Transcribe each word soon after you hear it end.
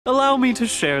Allow me to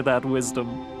share that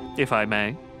wisdom, if I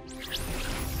may.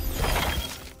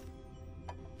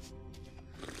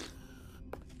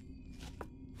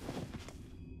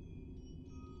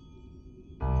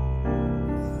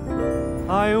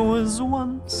 I was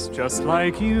once just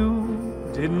like you,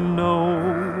 didn't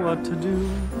know what to do,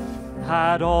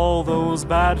 had all those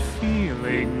bad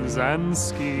feelings and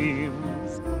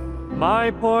schemes.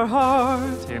 My poor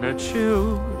heart in a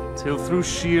chill, till through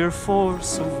sheer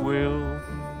force of will,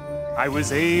 I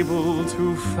was able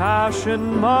to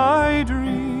fashion my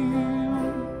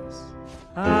dreams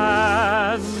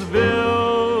and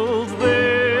build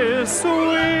this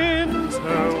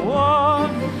winter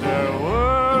wonder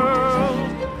world,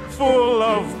 full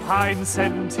of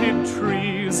pine-scented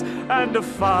trees and a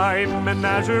fine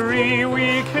menagerie.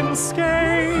 We can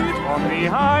skate on the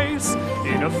ice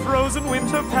in a frozen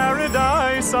winter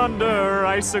paradise, under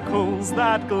icicles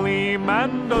that gleam,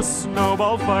 and a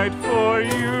snowball fight for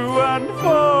you and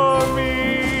for me.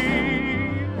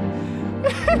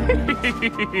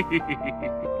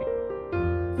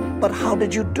 But how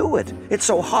did you do it? It's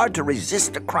so hard to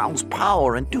resist the crown's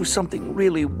power and do something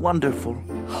really wonderful.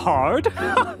 Hard?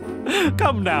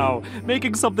 Come now,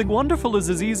 making something wonderful is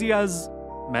as easy as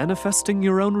manifesting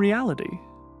your own reality.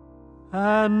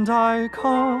 And I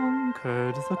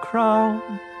conquered the crown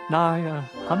nigh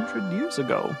 100 years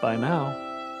ago by now,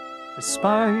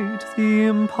 despite the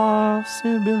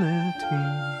impossibility.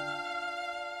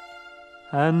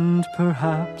 And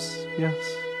perhaps, yes,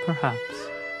 perhaps,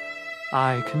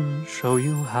 I can show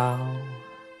you how.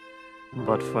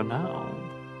 But for now,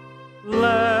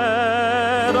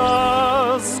 let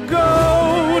us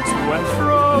go to and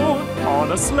fro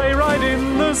on a sleigh ride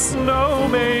in the snow,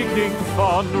 making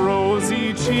fond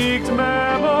rosy-cheeked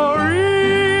memories.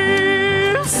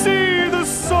 See the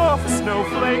soft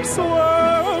snowflakes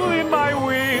swirl in my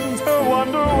winter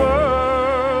wonder world.